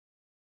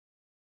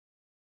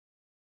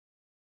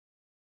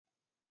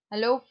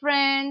Hello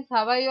friends,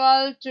 how are you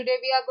all? Today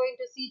we are going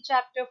to see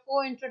chapter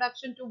 4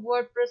 Introduction to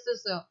Word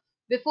Processor.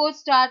 Before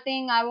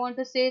starting, I want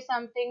to say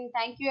something.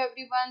 Thank you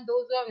everyone,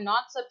 those who have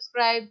not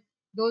subscribed,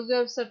 those who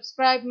have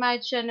subscribed my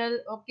channel.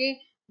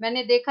 Okay,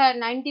 मैंने देखा है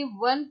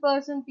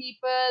 91%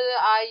 people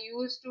are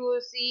used to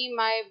see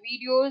my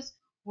videos.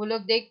 वो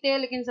लोग देखते हैं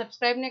लेकिन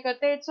subscribe नहीं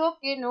करते. It's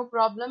okay, no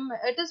problem.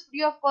 It is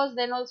free of course.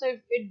 Then also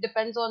it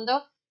depends on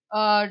the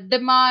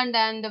demand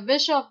and the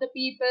wish of the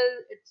people.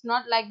 It's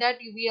not like that.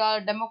 We are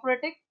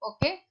democratic.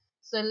 Okay,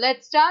 so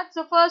let's start.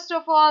 So first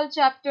of all,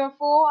 chapter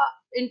 4,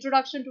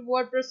 introduction to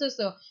word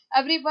processor.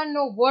 Everyone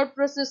know word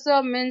processor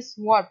means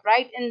what,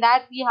 right? In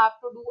that we have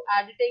to do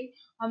editing.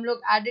 हम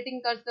लोग editing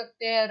कर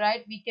सकते हैं,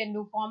 right? We can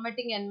do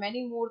formatting and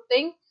many more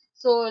things.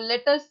 So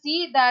let us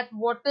see that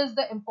what is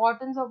the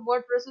importance of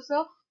word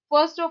processor.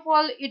 First of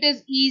all, it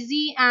is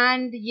easy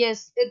and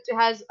yes, it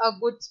has a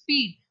good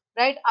speed.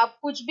 Right आप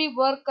कुछ भी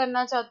work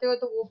करना चाहते हो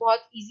तो वो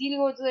बहुत easily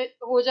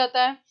हो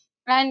जाता है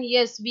and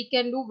yes we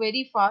can do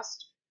very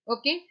fast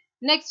okay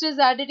next is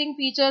editing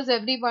features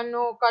everyone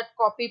no cut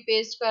copy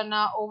paste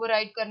करना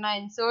ओवरराइट करना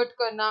इंसर्ट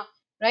करना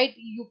right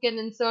you can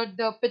insert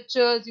the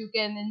pictures you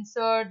can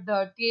insert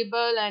the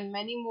table and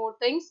many more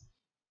things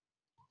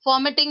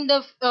formatting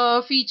the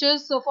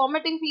features. So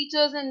formatting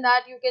features in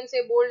that you can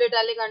say bold,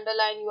 italic,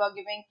 underline.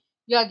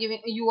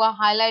 You are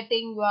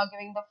highlighting, you are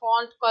giving the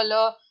font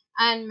color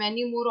and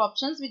many more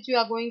options which you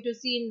are going to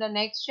see in the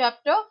next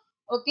chapter.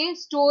 Okay,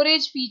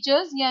 storage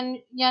features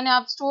यानी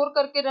आप store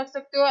करके रख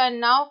सकते हो.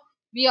 And now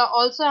we are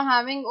also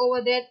having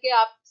over there कि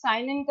आप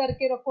sign in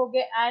करके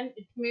रखोगे and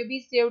it may be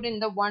saved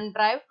in the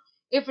OneDrive.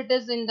 If it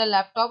is in the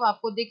laptop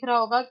आपको दिख रहा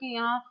होगा कि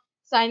यहाँ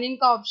साइन इन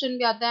का ऑप्शन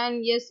भी आता है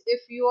and yes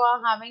if you are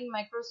having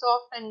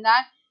Microsoft and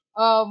that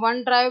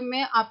one drive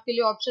में आपके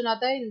लिए ऑप्शन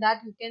आता है in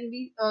that you can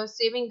be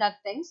saving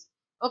that things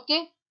okay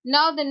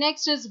now the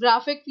next is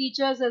graphic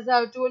features. As I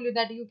told you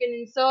that you can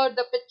insert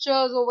the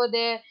pictures over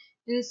there,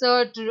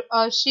 insert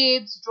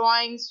shapes,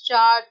 drawings,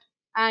 chart,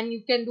 and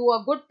you can do a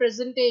good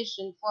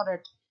presentation for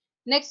it.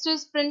 Next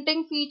is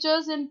printing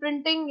features. In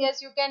printing,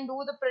 yes, you can do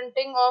the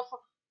printing of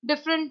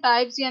different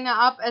types. यानी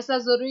आप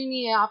ऐसा जरूरी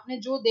नहीं है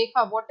आपने जो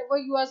देखा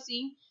whatever you are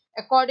seeing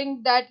according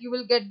to that you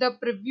will get the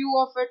preview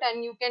of it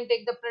and you can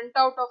take the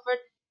printout of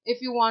it.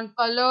 If you want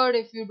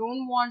colored, if you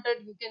don't want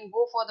it, you can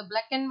go for the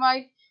black and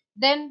white.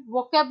 Then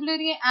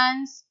vocabulary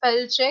and spell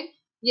check.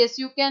 Yes,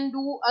 you can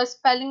do a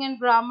spelling and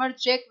grammar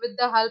check with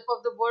the help of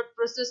the word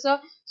processor.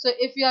 So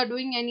if you are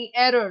doing any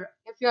error,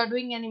 if you are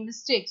doing any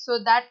mistake, so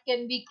that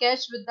can be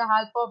catched with the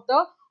help of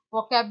the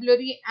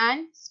vocabulary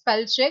and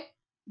spell check.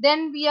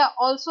 Then we are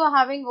also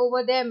having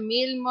over there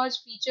mail merge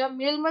feature.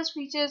 Mail merge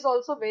feature is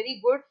also very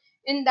good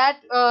in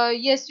that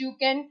yes you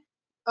can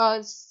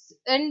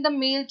send the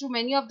mail to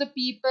many of the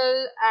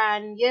people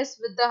and yes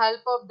with the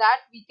help of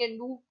that we can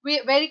do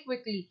very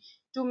quickly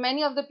to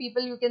many of the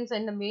people you can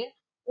send a mail.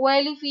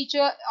 OLE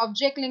feature,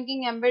 object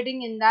linking embedding.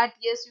 In that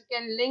yes you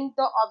can link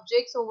the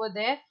objects over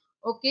there.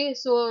 Okay,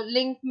 so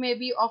link may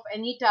be of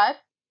any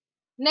type.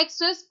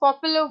 Next is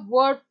popular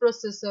word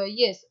processor.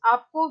 Yes,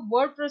 आपको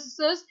word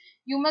processors,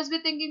 you must be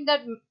thinking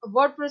that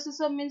word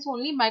processor means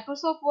only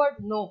Microsoft Word.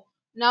 No,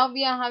 now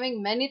we are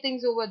having many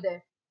things over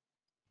there.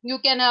 You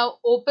can have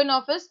open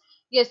office.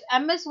 Yes,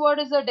 MS Word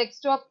is a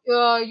desktop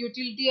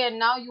utility and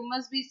now you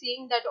must be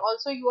seeing that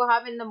also you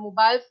have in the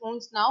mobile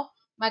phones now.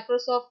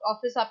 Microsoft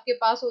Office आपके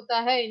पास होता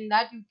है. In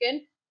that you can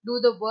do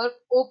the work.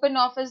 Open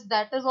office,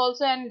 that is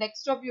also an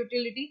desktop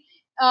utility.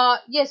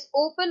 Yes,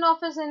 open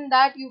office, in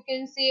that you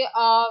can say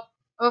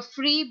a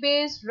free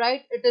based,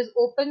 right? It is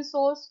open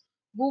source.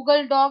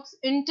 Google Docs,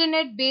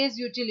 internet based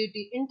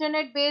utility.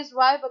 Internet based,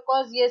 why?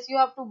 Because yes you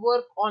have to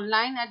work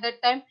online at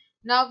that time.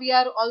 Now we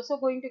are also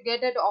going to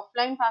get an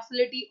offline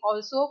facility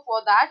also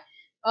for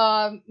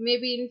that.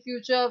 Maybe in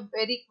future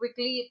very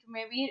quickly it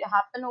may be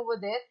happen over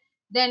there.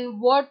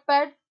 Then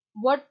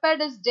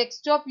WordPad is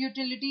desktop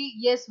utility.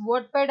 Yes,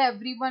 WordPad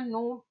everyone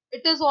know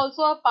it is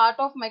also a part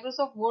of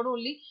Microsoft Word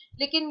only,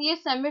 लेकिन ये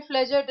semi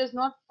fledged, it is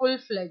not full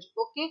fledged.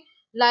 Okay,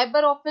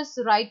 LibreOffice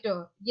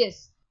Writer.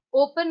 Yes,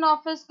 open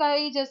office का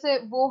ही जैसे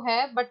वो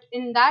है, but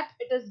in that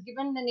it is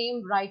given the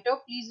name writer.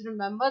 Please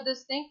remember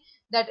this thing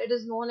that it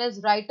is known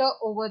as writer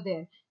over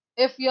there.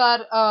 If you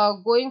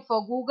are going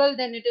for Google,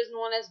 then it is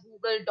known as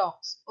Google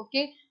Docs.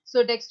 Okay,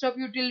 so desktop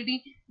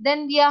utility.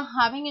 Then we are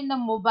having in the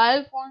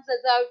mobile phones,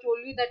 as I have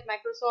told you, that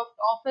Microsoft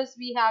Office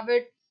we have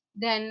it.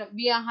 Then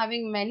we are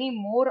having many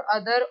more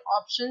other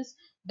options,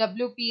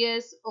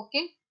 WPS.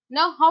 Okay,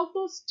 now how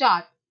to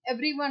start?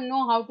 Everyone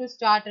know how to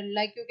start, and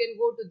like you can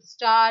go to the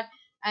start,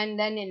 and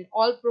then in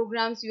all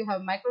programs you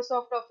have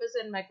Microsoft Office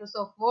and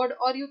Microsoft Word,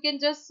 or you can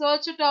just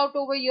search it out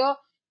over here.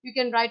 You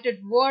can write it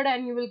Word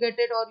and you will get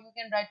it, or you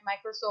can write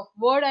Microsoft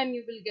Word and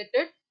you will get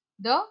it,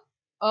 the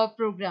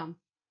program.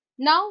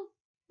 Now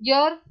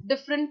your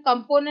different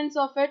components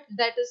of it,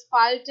 that is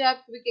file tab,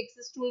 quick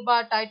access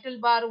toolbar, title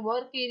bar,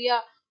 work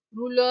area,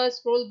 ruler,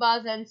 scroll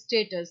bars and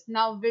status.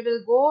 Now we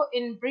will go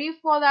in brief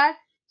for that.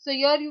 So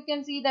here you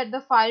can see that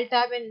the file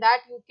tab, in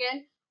that you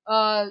can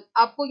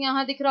आपको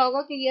यहाँ दिख रहा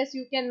होगा कि yes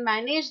you can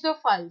manage the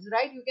files,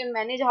 right? You can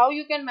manage. How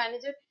you can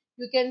manage it?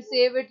 You can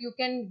save it, you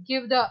can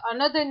give the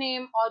another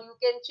name, or you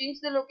can change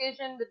the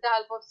location with the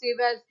help of save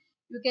as.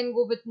 You can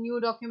go with new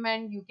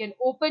document, you can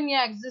open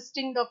your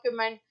existing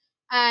document,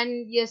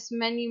 and yes,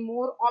 many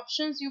more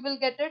options you will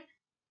get it.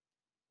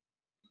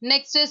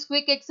 Next is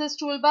quick access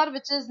toolbar,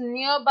 which is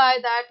nearby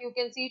that. You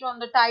can see it on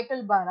the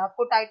title bar.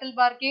 आपको title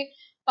bar के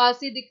पास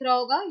ही दिख रहा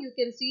होगा. You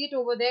can see it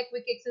over there,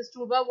 quick access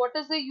toolbar. What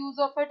is the use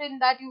of it? In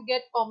that you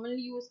get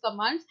commonly used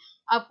commands.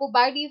 आपको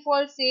by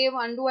default save,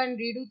 undo and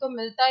redo तो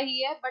मिलता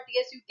ही है, but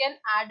yes you can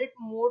add it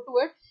more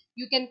to it.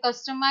 You can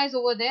customize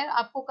over there.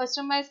 आपको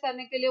customize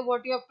करने के लिए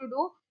what you have to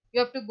do? You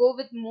have to go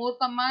with more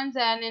commands,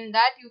 and in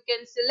that you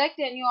can select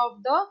any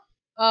of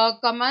the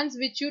commands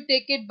which you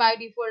take it by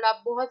default.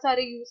 आप बहुत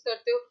सारे use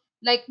करते हो,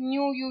 like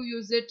new you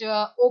use it,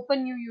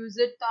 open you use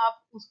it, तो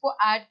आप उसको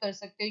add कर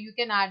सकते हो. You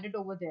can add it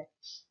over there.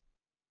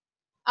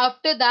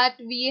 After that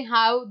we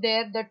have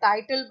there the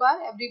title bar.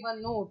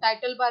 Everyone know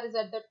title bar is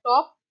at the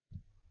top.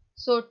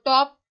 So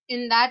top,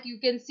 in that you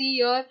can see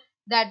here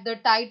that the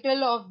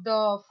title of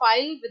the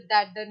file, with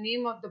that the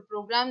name of the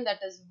program, that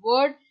is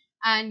Word.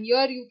 And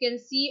here you can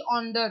see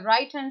on the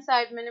right hand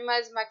side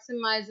minimize,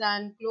 maximize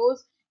and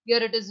close. Here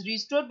it is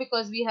restored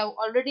because we have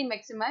already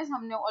maximized,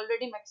 हमने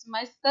already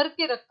maximize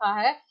करके रखा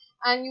है.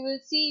 And you will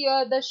see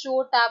here the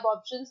show tab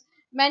options.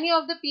 Many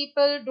of the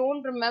people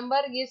don't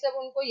remember, ये सब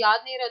उनको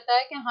याद नहीं रहता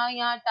है कि हाँ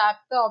यहाँ tab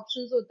का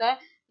options होता है.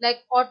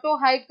 Like auto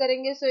hide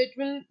करेंगे, so it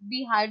will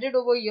be hided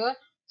over here.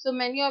 So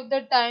many of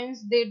the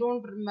times they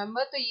don't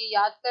remember, तो ये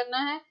याद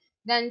करना है.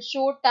 Then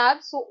show tab,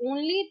 so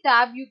only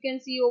tab you can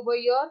see over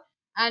here.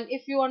 And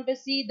if you want to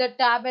see the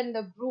tab and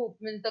the group,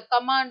 means the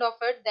command of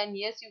it, then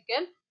yes you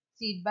can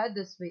see it by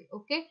this way.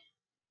 Okay,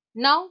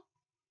 now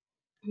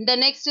the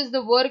next is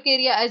the work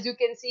area. As you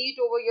can see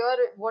it over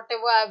here,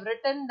 whatever I've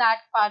written, that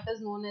part is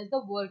known as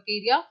the work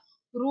area.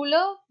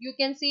 Ruler, you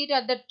can see it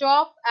at the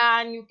top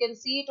and you can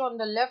see it on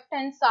the left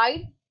hand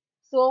side.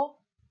 So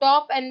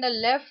top and the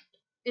left,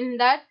 in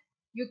that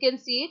you can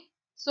see it.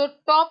 So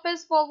top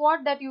is for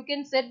what? That you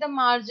can set the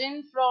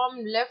margin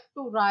from left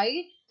to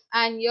right,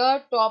 and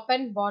here top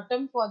and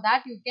bottom, for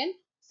that you can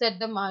set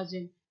the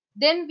margin.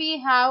 Then we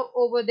have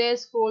over there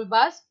scroll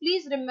bars.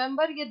 Please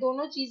remember ये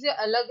दोनों चीजें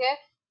अलग है.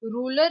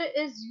 Ruler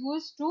is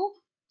used to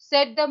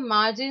set the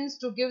margins,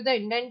 to give the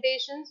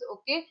indentations.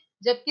 Okay,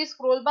 जबकि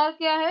scroll bar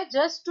क्या है?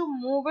 Just to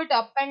move it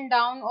up and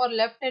down or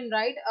left and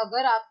right.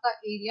 अगर आपका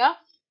area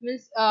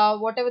means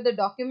whatever the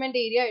document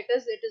area it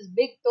is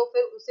big, तो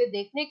फिर उसे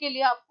देखने के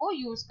लिए आपको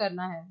use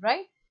करना है,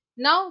 right?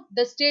 Now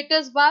the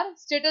status bar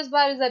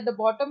is at the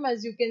bottom.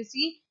 As you can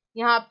see,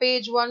 यहाँ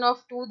page 1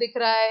 of 2 दिख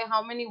रहा है,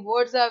 how many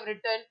words I have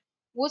written,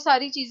 वो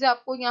सारी चीजें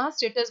आपको यहाँ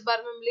स्टेटस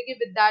बार में मिलेगी.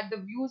 With that the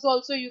views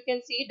also you can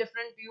see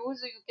different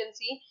views. You can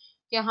see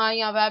कि हाँ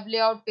यहाँ web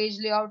layout, page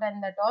layout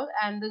and that all,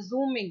 and the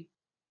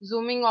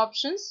zooming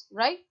options,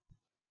 right?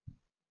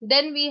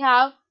 Then we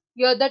have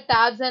here the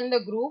tabs and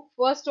the group.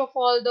 First of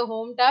all, the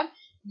home tab.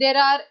 There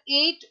are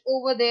 8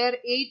 over there,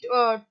 8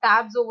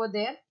 tabs over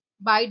there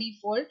by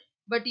default.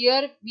 But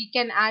here we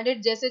can add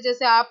it. जैसे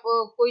जैसे आप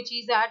कोई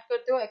चीज add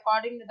करते हो,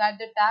 according to that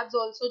the tabs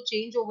also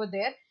change over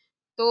there.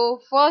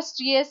 So first,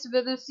 yes,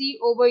 we will see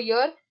over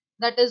here,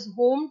 that is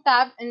home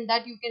tab. In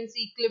that you can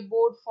see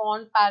clipboard,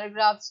 font,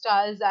 paragraph,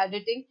 styles,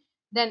 editing.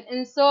 Then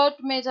insert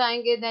में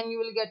जाएंगे, then you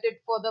will get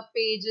it for the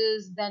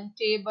pages, then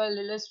table,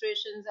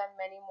 illustrations and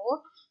many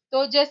more.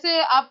 तो जैसे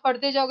आप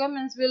पढ़ते जाओगे,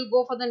 means we'll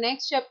go for the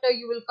next chapter,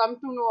 you will come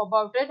to know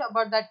about it,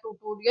 about that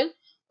tutorial.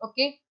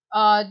 Okay,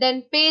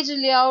 then page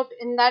layout.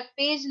 In that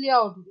page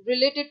layout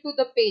related to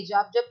the page,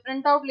 आप जब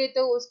print out लेते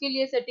हो उसके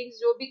लिए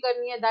settings जो भी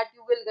करनी है, that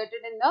you will get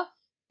it in the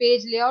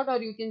page layout,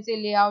 or you can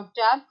say layout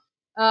tab.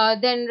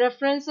 Then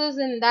references,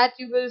 in that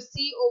you will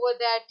see over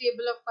there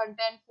table of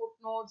content,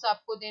 footnotes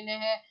आपको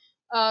देने हैं,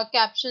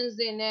 captions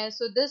देने हैं.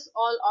 So this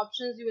all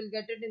options you will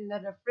get it in the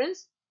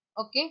reference.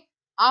 Okay,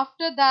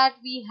 after that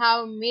we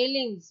have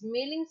mailings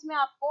में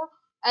आपको,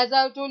 as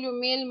I told you,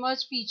 mail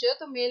merge feature,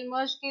 तो mail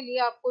merge के लिए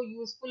आपको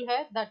useful है,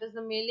 that is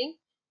the mailing.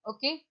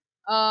 Okay,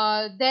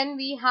 then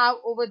we have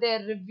over there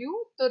review.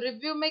 तो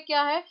review में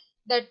क्या है?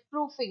 That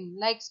proofing,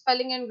 like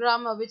spelling and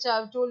grammar, which I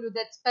have told you,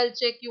 that spell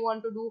check you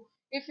want to do.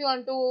 If you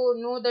want to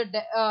know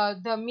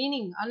the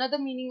meaning, another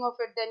meaning of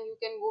it, then you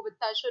can go with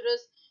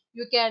thesaurus.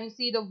 You can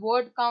see the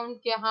word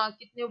count कि हाँ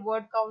कितने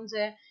word counts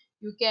है.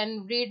 You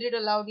can read it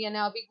aloud, यानी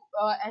अभी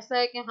ऐसा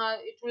है कि हाँ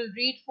it will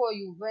read for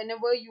you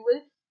whenever you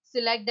will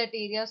select that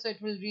area, so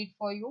it will read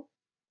for you.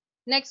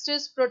 Next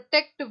is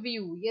protect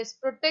view. Yes,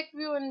 protect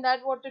view, in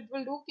that what it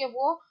will do कि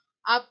वो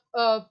आप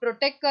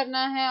protect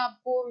करना है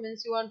आपको,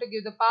 means you want to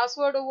give the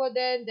password over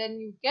there, then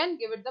you can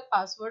give it the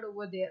password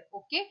over there.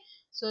 Okay,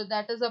 so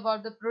that is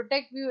about the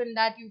protect view. In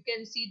that you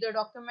can see the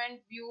document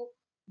view,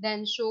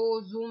 then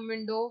show zoom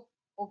window.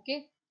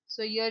 Okay,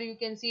 so here you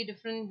can see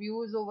different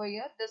views over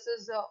here. This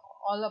is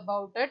all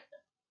about it.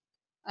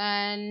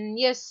 And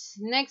yes,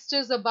 next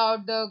is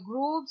about the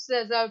groups,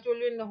 as I told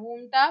you in the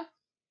home tab.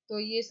 तो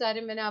ये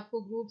सारे मैंने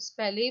आपको groups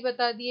पहले ही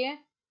बता दिए.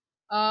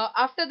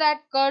 After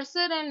that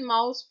cursor and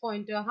mouse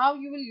pointer, how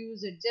you will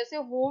use it. जैसे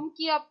home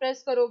की आप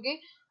प्रेस करोगे,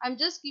 I am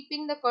just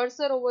keeping the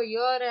cursor over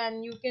here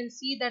and you can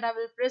see that I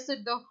will press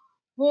it the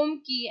home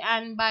key,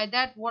 and by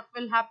that what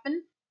will happen,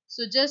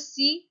 so just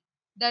see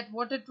that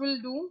what it will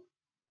do.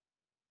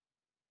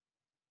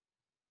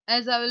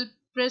 As I will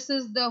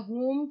presses the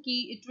home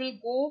key, it will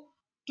go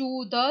to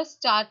the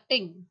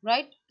starting,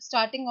 right?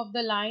 Starting of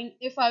the line.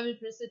 If I will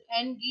press it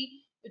end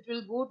key, it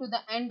will go to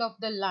the end of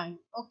the line.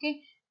 Okay.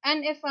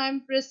 And if I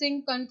am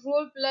pressing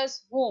control plus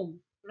home,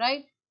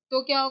 right?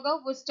 तो क्या होगा,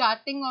 वो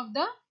starting of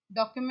the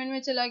document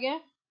में चला गया,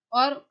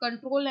 और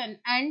control and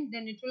end,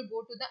 then it will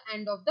go to the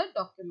end of the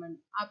document.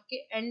 आपके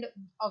end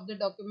of the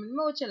document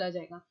में वो चला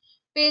जाएगा.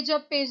 Page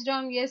up, page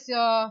down. Yes,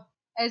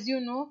 as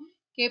you know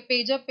कि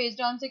पेज अप पेज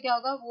डाउन से क्या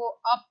होगा, वो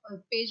अप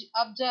पेज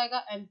अप जाएगा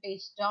एंड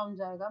पेज डाउन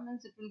जाएगा,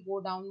 means it will go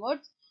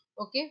downwards.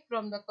 Okay,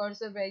 from the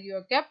cursor where you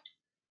are kept.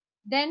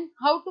 Then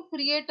how to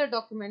create a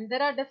document,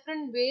 there are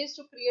different ways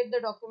to create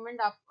the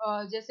document.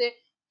 आप जैसे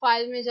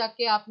file में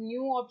जाके आप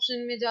new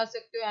option में जा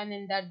सकते हो, and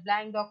in that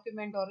blank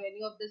document और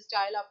एनी ऑफ द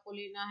स्टाइल आपको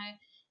लेना है,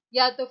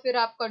 या तो फिर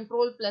आप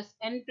कंट्रोल प्लस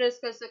एन प्रेस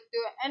कर सकते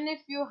हो, and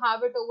if you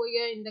have it over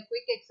here in the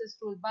quick access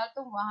tool bar,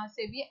 तो वहां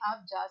से भी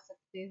आप जा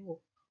सकते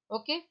हो.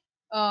 Okay,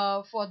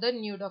 for the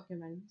new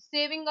document.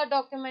 Saving a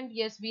document,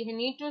 yes, we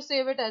need to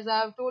save it, as I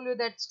have told you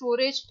that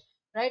storage,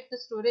 right? The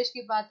storage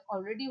की बात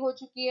already हो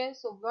चुकी है.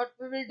 So what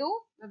we will do,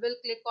 we will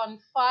click on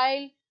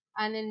file,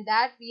 and in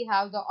that we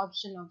have the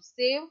option of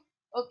save.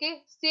 Okay,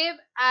 save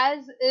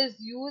as is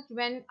used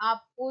when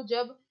आपको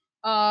जब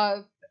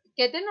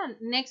कहते हैं ना,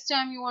 next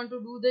time you want to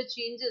do the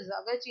changes,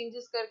 अगर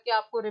changes करके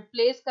आपको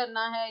replace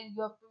करना है,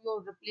 you have to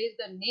replace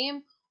the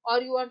name,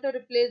 और you want to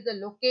replace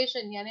the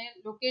location, यानी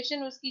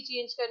लोकेशन उसकी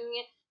चेंज करनी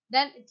है,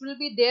 then it will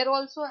be there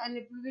also and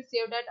it will be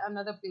saved at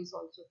another place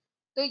also.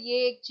 तो ये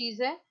एक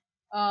चीज है.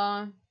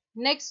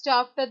 Next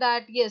after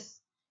that, yes,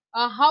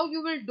 how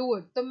you will do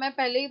it, तो मैं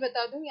पहले ही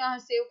बता दूं, यहाँ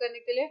सेव करने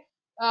के लिए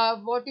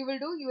what you will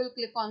do, you will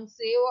click on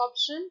save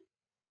option.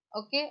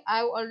 Okay,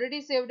 I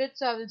already saved it,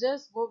 so I will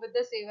just go with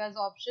the save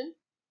as option.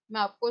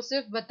 मैं आपको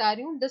सिर्फ बता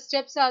रही हूँ, the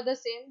steps are the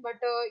same,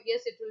 but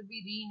yes, it will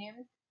be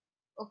renamed.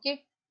 Okay,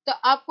 तो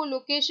आपको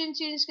location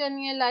change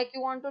करनी है, like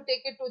you want to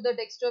take it to the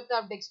desktop, तो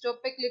आप डेस्कटॉप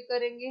पे क्लिक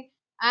करेंगे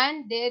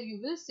and there you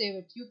will save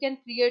it. You can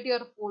create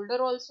your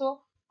folder also,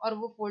 और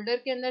वो फोल्डर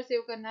के अंदर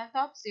सेव करना है तो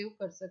आप सेव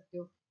कर सकते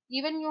हो.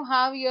 Even you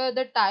have your the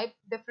type,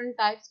 different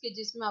types के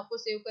जिसमें आपको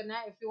सेव करना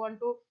है. If you want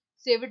to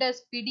save it as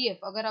PDF,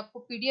 अगर आपको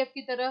पीडीएफ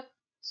की तरह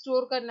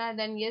स्टोर करना है,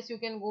 then yes, you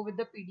can go with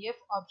the PDF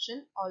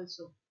option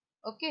also.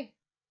 Okay,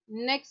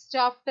 next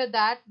after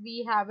that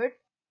we have it,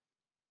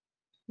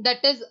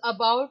 that is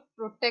about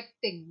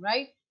protecting,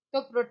 right? So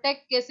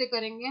protect कैसे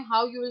करेंगे,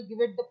 how you will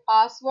give it the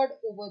password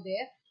over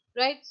there,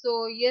 right? So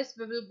yes,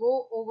 we will go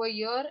over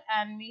here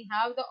and we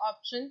have the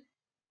option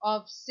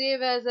of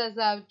save as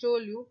I've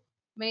told you.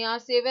 मैं यहाँ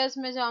save as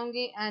में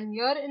जाऊंगी, and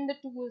here in the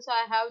tools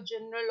I have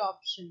general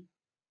option,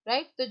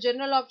 right? तो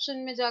general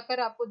option में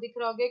जाकर आपको दिख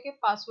रहा होगा कि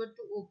password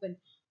to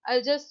open.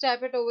 I'll just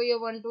type it over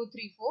here 1 2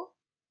 3 4,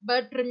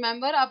 but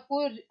remember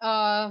आपको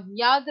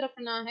याद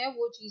रखना है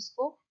वो चीज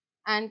को,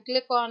 and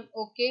click on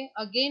OK.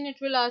 Again, it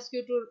will ask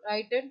you to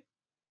write it.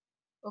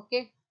 Okay,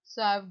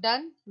 so I've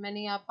done.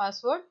 मैंने यहाँ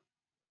password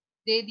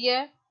दे दिया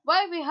है. Why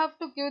we have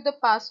to give the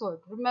password?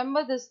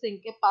 Remember this thing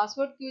कि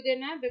password क्यों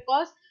देना है?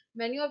 Because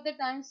many of the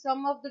times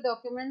some of the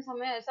documents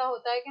हमें ऐसा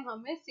होता है कि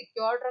हमें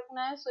secured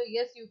रखना है. So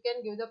yes, you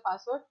can give the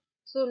password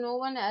so no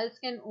one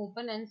else can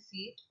open and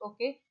see it.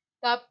 Okay,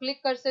 तो आप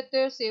click कर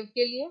सकते हो save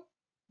के लिए.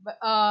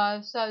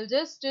 So I'll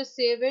just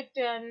save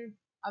it and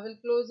I will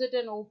close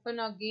it and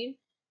open again.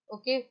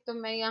 Okay, तो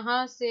मैं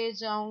यहाँ से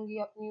जाऊंगी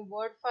अपनी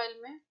वर्ड फाइल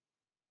में.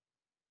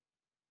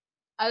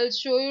 I will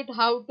show you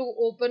how to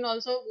open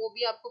also, वो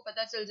भी आपको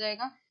पता चल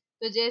जाएगा.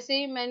 तो जैसे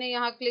ही मैंने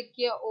यहाँ क्लिक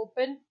किया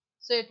open,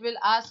 so it will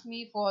ask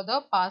me for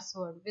the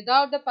password.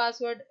 Without the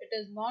password it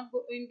is not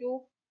going to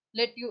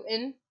let you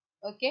in.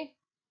 Okay,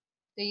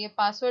 तो ये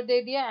पासवर्ड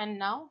दे दिया and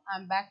now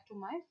I am back to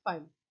my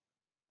file.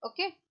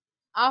 Okay,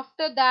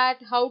 after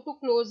that how to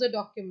close the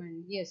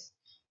document. Yes,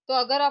 तो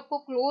अगर आपको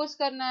close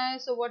करना है,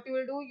 so what you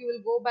will do, you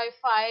will go bye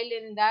file,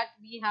 in that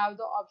we have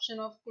the option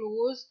of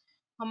close.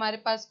 हमारे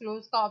पास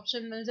close का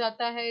option मिल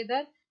जाता है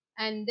इधर,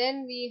 and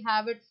then we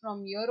have it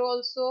from here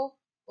also.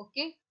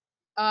 Okay,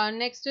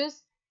 next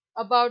is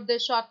about the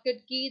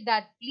shortcut की,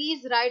 that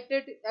please right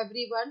it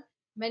everyone.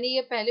 मैंने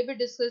ये पहले भी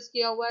डिस्कस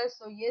किया हुआ है,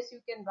 so yes, you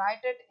can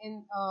write it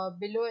in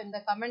below in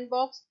the comment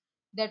box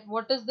that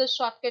what is the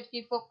shortcut key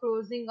for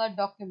closing a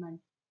document.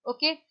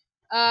 Okay,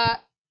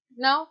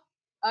 now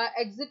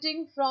exiting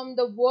from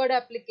the word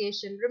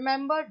application.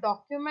 Remember,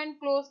 document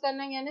close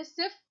करना यानी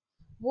सिर्फ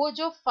वो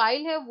जो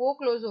file है वो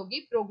close होगी,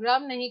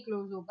 programme नहीं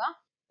close होगा.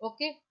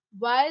 Okay,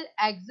 while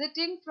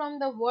exiting from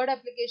the word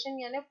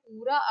application यानी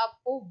पूरा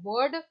आपको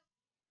वर्ड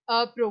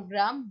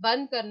प्रोग्राम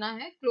बंद करना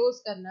है, क्लोज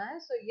करना है.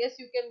 So yes,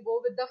 you can go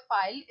with the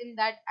file, in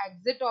that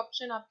exit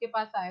option आपके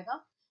पास आएगा,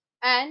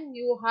 and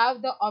you have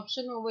the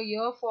option over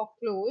here for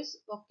close.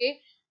 Okay,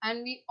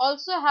 and we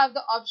also have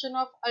the option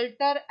of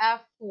alter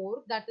F4,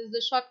 that is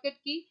the shortcut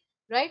key.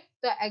 Right?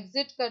 तो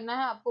exit करना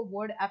है आपको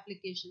word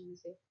application में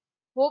से.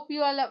 Hope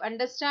you all have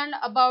understand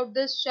about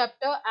this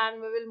chapter,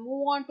 and we will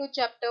move on to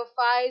chapter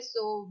 5.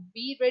 So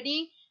be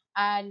ready,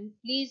 and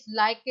please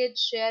like it,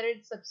 share it,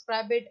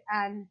 subscribe it,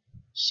 and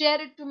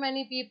share it to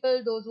many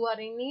people, those who are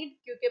in need,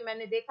 क्योंकि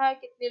मैंने देखा है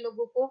कितने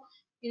लोगों को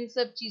इन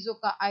सब चीज़ों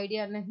का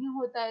आइडिया नहीं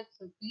होता है.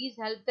 So please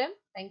help them.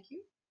 Thank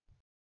you.